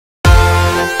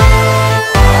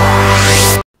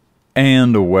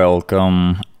And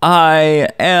welcome. I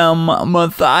am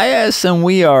Matthias, and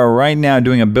we are right now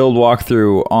doing a build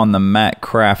walkthrough on the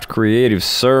Mattcraft creative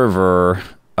server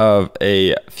of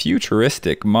a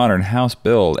futuristic modern house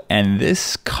build, and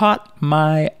this caught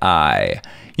my eye.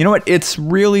 You know what it's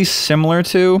really similar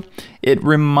to? It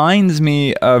reminds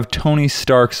me of Tony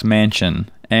Stark's mansion,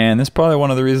 and that's probably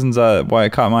one of the reasons why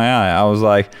it caught my eye. I was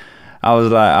like,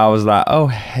 oh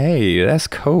hey, that's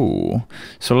cool.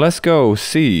 So let's go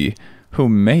see who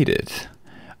made it.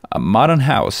 A Modern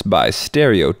House by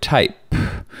Stereotype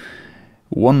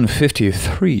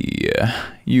 153.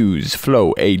 Use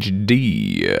Flow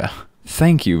HD.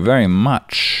 Thank you very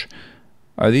much.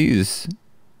 Are these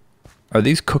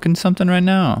cooking something right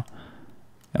now?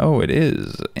 Oh, it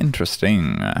is.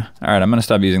 Interesting. Alright, I'm gonna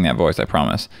stop using that voice, I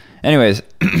promise. Anyways,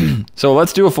 so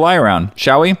let's do a fly around,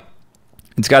 shall we?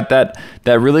 It's got that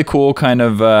really cool kind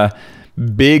of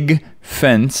big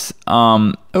fence.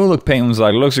 Oh look, Peyton's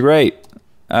like, looks great.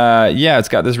 Yeah, it's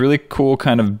got this really cool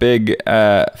kind of big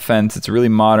fence. It's a really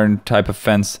modern type of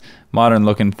fence, modern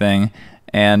looking thing.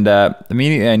 And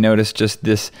immediately I noticed just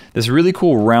this really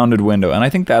cool rounded window, and I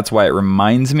think that's why it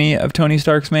reminds me of Tony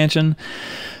Stark's mansion.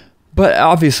 But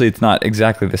obviously it's not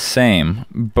exactly the same,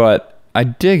 but I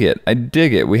dig it. I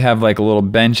dig it. We have like a little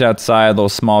bench outside, a little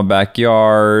small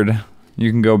backyard. You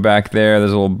can go back there.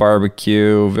 There's a little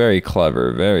barbecue. Very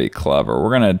clever, very clever.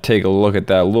 We're going to take a look at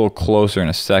that a little closer in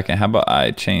a second. How about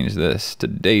I change this to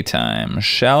daytime,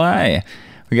 shall I?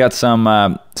 We got some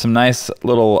nice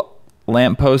little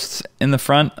lampposts in the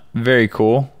front. Very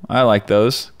cool. I like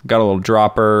those. Got a little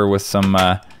dropper with some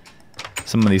of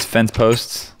these fence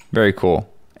posts. Very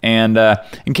cool. And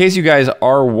in case you guys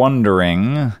are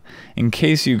wondering,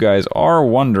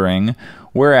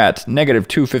 we're at negative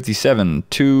 257,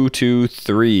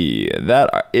 223.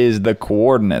 That is the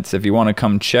coordinates if you want to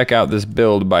come check out this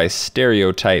build by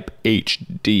Stereotype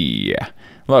HD.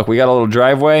 Look, we got a little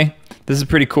driveway. This is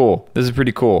pretty cool. This is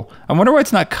pretty cool. I wonder why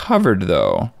it's not covered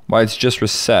though. Why it's just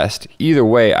recessed. Either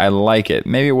way, I like it.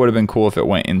 Maybe it would have been cool if it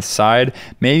went inside.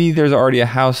 Maybe there's already a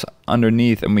house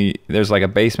underneath and there's like a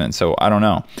basement, so I don't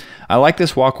know. I like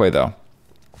this walkway though.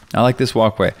 I like this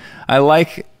walkway. I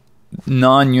like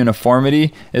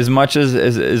non-uniformity as much as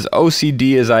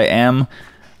OCD as I am.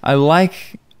 I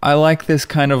like this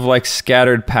kind of like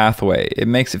scattered pathway. It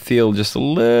makes it feel just a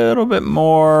little bit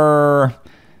more,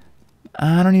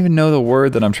 I don't even know the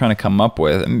word that I'm trying to come up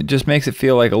with. It just makes it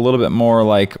feel like a little bit more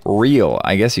like real,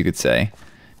 I guess you could say,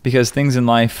 because things in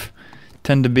life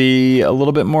tend to be a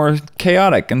little bit more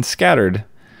chaotic and scattered.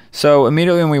 So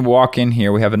immediately when we walk in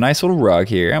here, we have a nice little rug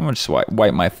here. I'm gonna just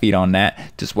wipe my feet on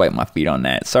that. Just wipe my feet on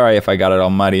that. Sorry if I got it all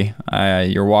muddy.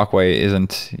 Your walkway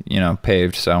isn't,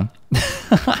 paved, so.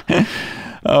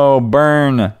 Oh,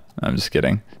 burn. I'm just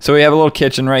kidding. So we have a little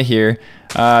kitchen right here.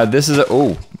 This is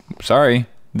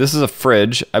This is a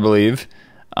fridge, I believe.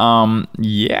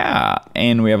 Yeah,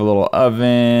 and we have a little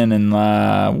oven, and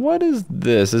what is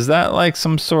this? Is that like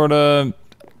some sort of,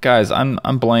 guys? I'm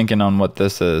blanking on what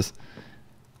this is.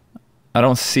 I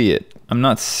don't see it. I'm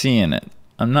not seeing it.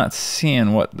 I'm not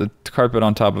seeing what the carpet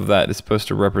on top of that is supposed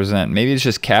to represent. Maybe it's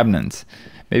just cabinets.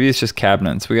 Maybe it's just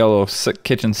cabinets. We got a little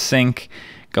kitchen sink,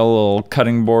 got a little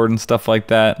cutting board and stuff like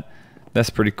that. That's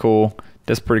pretty cool.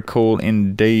 That's pretty cool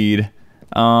indeed.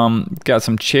 Got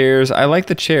some chairs. I like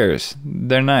the chairs.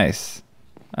 They're nice.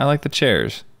 I like the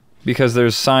chairs because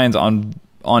there's signs on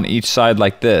each side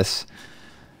like this.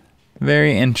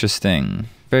 Very interesting.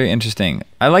 Very interesting.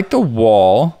 I like the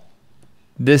wall.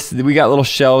 We got little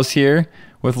shelves here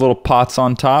with little pots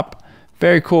on top.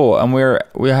 Very cool. And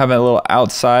we have a little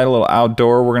outside, a little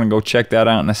outdoor. We're gonna go check that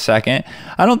out in a second.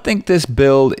 I don't think this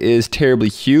build is terribly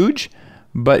huge,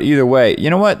 but either way, you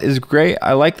know what is great?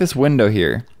 I like this window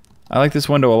here. I like this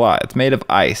window a lot. It's made of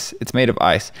ice. It's made of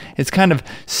ice. It's kind of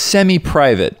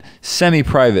semi-private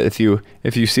if you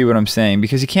see what I'm saying,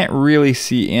 because you can't really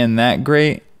see in that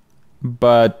great,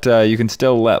 but you can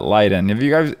still let light in. Have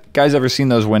you guys ever seen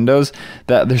those windows?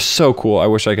 They're so cool. I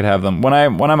wish I could have them. When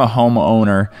I'm a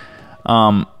homeowner,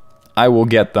 I will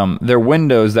get them. They're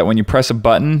windows that when you press a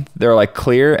button, they're like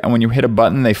clear, and when you hit a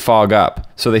button, they fog up.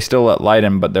 So they still let light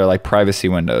in, but they're like privacy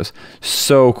windows.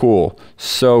 So cool.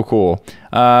 So cool.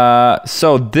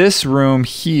 So this room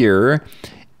here,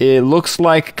 it looks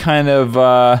like kind of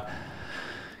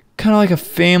like a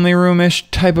family room-ish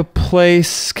type of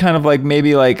place. Kind of like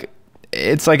maybe like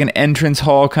it's like an entrance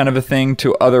hall kind of a thing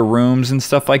to other rooms and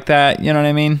stuff like that. You know what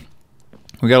I mean?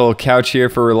 We got a little couch here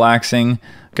for relaxing.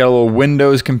 Got a little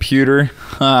Windows computer.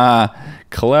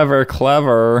 Clever,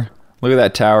 clever. Look at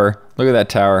that tower. Look at that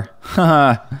tower.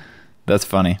 That's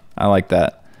funny. I like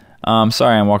that.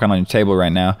 Sorry, I'm walking on your table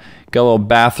right now. Got a little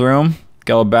bathroom.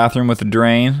 Got a little bathroom with a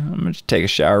drain. I'm gonna just take a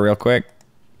shower real quick.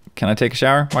 Can I take a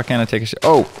shower? Why can't I take a shower?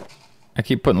 Oh, I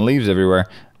keep putting leaves everywhere.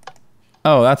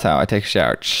 Oh, that's how I take a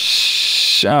shower.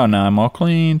 Shh. Oh, no, I'm all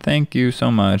clean. Thank you so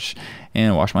much.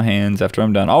 And wash my hands after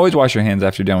I'm done. Always wash your hands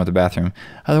after you're done with the bathroom.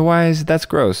 Otherwise, that's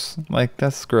gross. Like,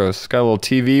 that's gross. Got a little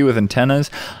TV with antennas.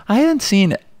 I haven't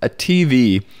seen a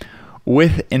TV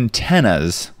with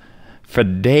antennas for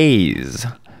days.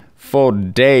 For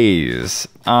days.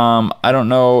 I don't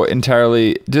know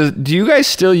entirely. Do you guys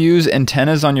still use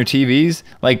antennas on your TVs?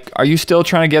 Like, are you still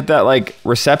trying to get that, like,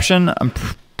 reception? I'm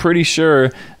pretty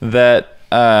sure that,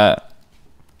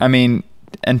 I mean,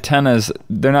 antennas,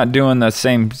 they're not doing the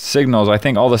same signals. I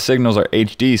think all the signals are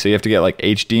HD, so you have to get, like,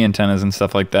 HD antennas and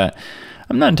stuff like that.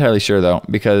 I'm not entirely sure, though,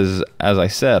 because, as I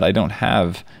said, I don't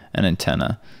have an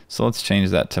antenna. So let's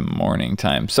change that to morning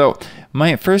time. So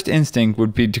my first instinct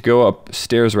would be to go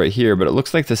upstairs right here, but it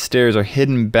looks like the stairs are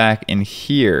hidden back in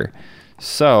here.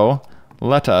 So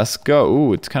let us go.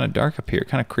 Ooh, it's kind of dark up here.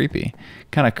 Kind of creepy.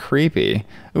 Kind of creepy.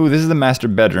 Ooh, this is the master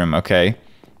bedroom, okay.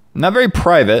 Not very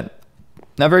private.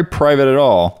 Not very private at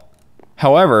all.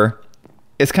 However,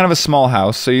 it's kind of a small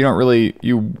house, so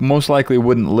you most likely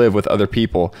wouldn't live with other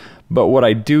people. But what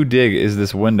I do dig is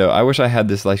this window. I wish I had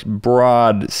this like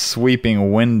broad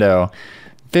sweeping window.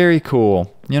 Very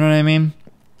cool. You know what I mean?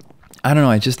 I don't know.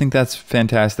 I just think that's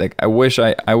fantastic. I wish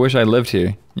I lived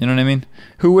here. You know what I mean?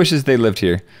 Who wishes they lived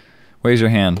here? Raise your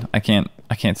hand. I can't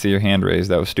see your hand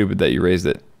raised. That was stupid that you raised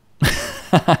it.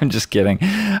 I'm just kidding.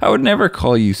 I would never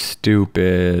call you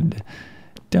stupid.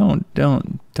 Don't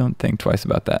think twice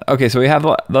about that. Okay, so we have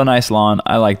the nice lawn.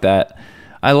 I like that.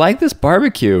 I like this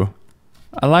barbecue.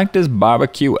 I like this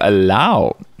barbecue a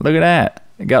lot. Look at that.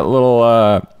 It got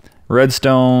little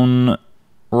redstone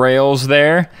rails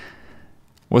there.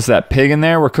 What's that, pig in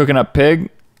there? We're cooking up pig.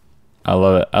 I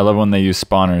love it. I love when they use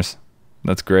spawners.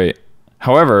 That's great.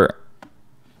 However,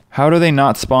 how do they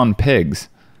not spawn pigs?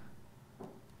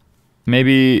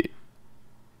 Maybe,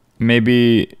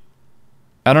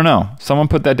 I don't know. Someone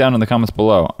put that down in the comments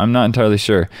below. I'm not entirely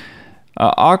sure.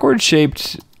 Awkward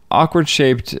shaped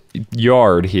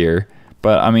yard here.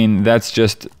 But, I mean, that's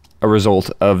just a result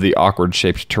of the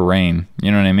awkward-shaped terrain. You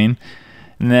know what I mean?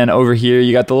 And then over here,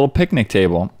 you got the little picnic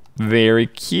table. Very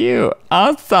cute.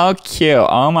 Oh, so cute.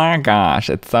 Oh, my gosh.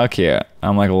 It's so cute.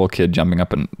 I'm like a little kid jumping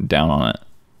up and down on it.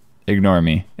 Ignore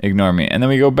me. Ignore me. And then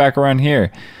we go back around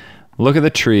here. Look at the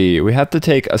tree. We have to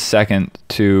take a second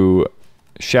to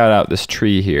shout out this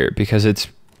tree here because it's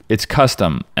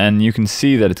custom. And you can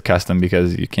see that it's custom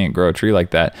because you can't grow a tree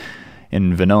like that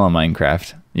in vanilla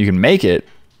Minecraft. You can make it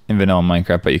in vanilla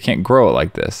Minecraft, but you can't grow it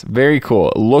like this. Very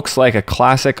cool. It looks like a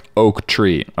classic oak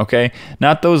tree, okay?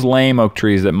 Not those lame oak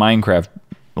trees that Minecraft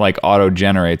like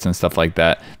auto-generates and stuff like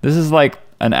that. This is like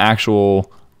an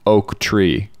actual oak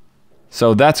tree.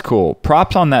 So that's cool.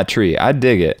 Props on that tree. I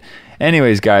dig it.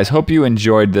 Anyways, guys, hope you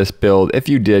enjoyed this build. If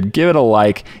you did, give it a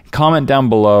like, comment down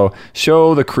below,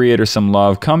 show the creator some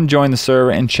love, come join the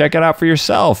server, and check it out for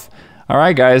yourself. All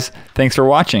right, guys, thanks for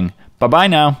watching. Bye-bye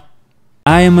now.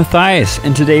 I am Matthias,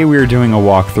 and today we are doing a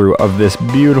walkthrough of this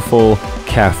beautiful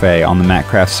cafe on the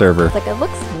Mattcraft server. Like, it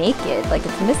looks naked, like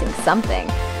it's missing something.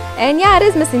 And yeah, it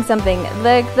is missing something.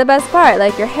 Like, the best part,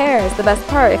 like your hair is the best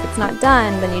part. If it's not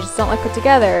done, then you just don't look put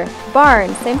together.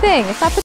 Barn, same thing. It's not put